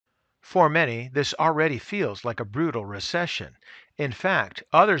For many, this already feels like a brutal recession. In fact,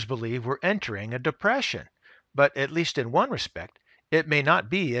 others believe we're entering a depression. But at least in one respect, it may not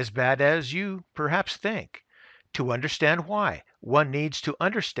be as bad as you perhaps think. To understand why, one needs to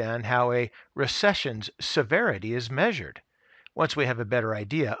understand how a recession's severity is measured. Once we have a better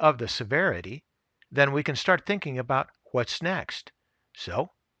idea of the severity, then we can start thinking about what's next.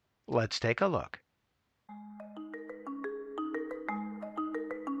 So, let's take a look.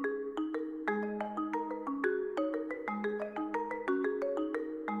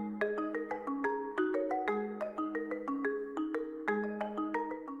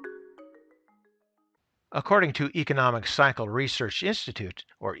 According to Economic Cycle Research Institute,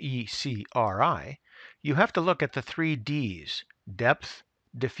 or ECRI, you have to look at the three Ds: depth,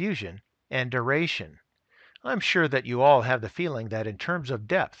 diffusion, and duration. I'm sure that you all have the feeling that in terms of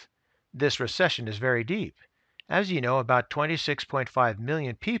depth, this recession is very deep. As you know, about 26.5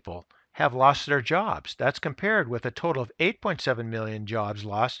 million people have lost their jobs. That's compared with a total of 8.7 million jobs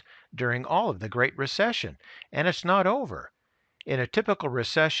lost during all of the Great Recession. And it's not over. In a typical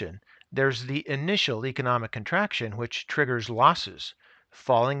recession, there's the initial economic contraction, which triggers losses,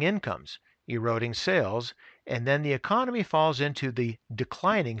 falling incomes, eroding sales, and then the economy falls into the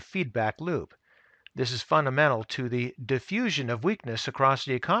declining feedback loop. This is fundamental to the diffusion of weakness across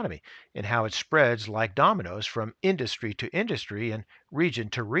the economy and how it spreads like dominoes from industry to industry and region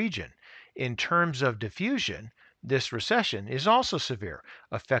to region. In terms of diffusion, this recession is also severe,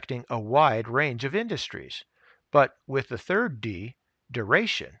 affecting a wide range of industries. But with the third D,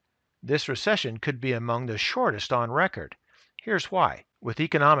 duration, this recession could be among the shortest on record. Here's why. With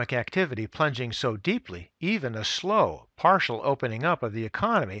economic activity plunging so deeply, even a slow, partial opening up of the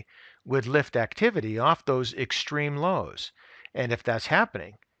economy would lift activity off those extreme lows. And if that's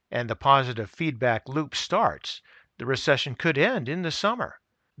happening, and the positive feedback loop starts, the recession could end in the summer.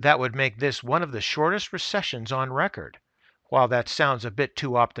 That would make this one of the shortest recessions on record. While that sounds a bit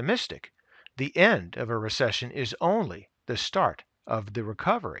too optimistic, the end of a recession is only the start of the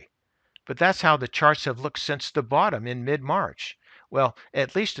recovery. But that's how the charts have looked since the bottom in mid-March. Well,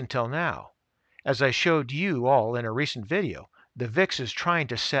 at least until now. As I showed you all in a recent video, the VIX is trying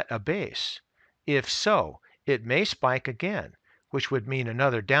to set a base. If so, it may spike again, which would mean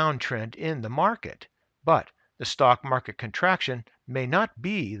another downtrend in the market. But the stock market contraction may not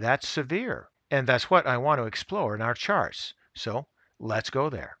be that severe. And that's what I want to explore in our charts. So let's go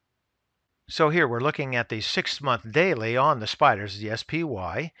there. So here we're looking at the 6-month daily on the spiders, the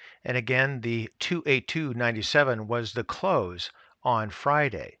SPY. And again, the 282.97 was the close on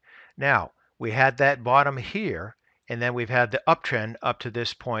Friday. Now, we had that bottom here, and then we've had the uptrend up to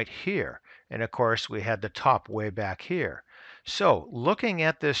this point here. And of course, we had the top way back here. So looking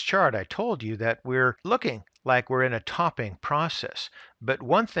at this chart, I told you that we're looking like we're in a topping process. But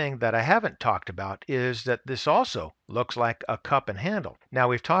one thing that I haven't talked about is that this also looks like a cup and handle. Now,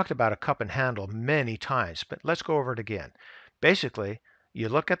 we've talked about a cup and handle many times, but let's go over it again. Basically, you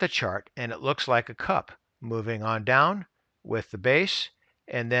look at the chart and it looks like a cup moving on down with the base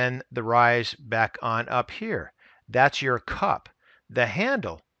and then the rise back on up here. That's your cup. The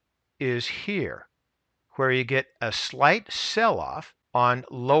handle is here, where you get a slight sell-off on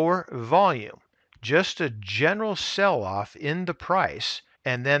lower volume, just a general sell-off in the price,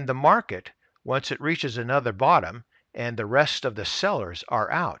 and then the market, once it reaches another bottom and the rest of the sellers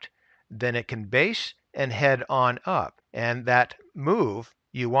are out, then it can base and head on up. And that move,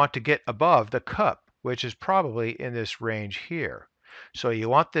 you want to get above the cup, which is probably in this range here. So you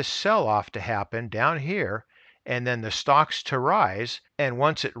want this sell-off to happen down here, and then the stocks to rise, and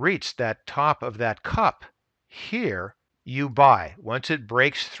once it reaches that top of that cup here, you buy. Once it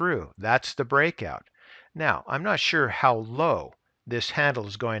breaks through, that's the breakout. Now, I'm not sure how low this handle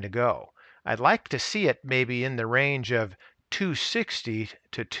is going to go. I'd like to see it maybe in the range of 260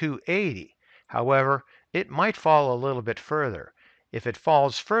 to 280. However, it might fall a little bit further. If it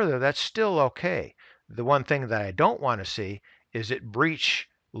falls further, that's still okay. The one thing that I don't want to see is it breach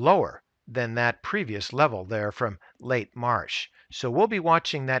lower than that previous level there from late March. So we'll be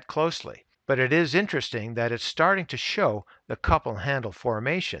watching that closely. But it is interesting that it's starting to show the cup and handle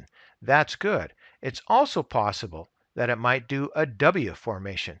formation. That's good. It's also possible that it might do a W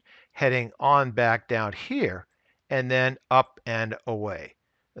formation, heading on back down here and then up and away.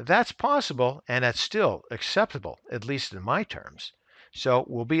 That's possible, and that's still acceptable, at least in my terms. So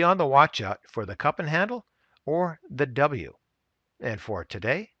we'll be on the watch out for the cup and handle or the W. And for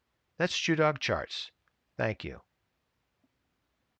today, that's ChewDog Charts. Thank you.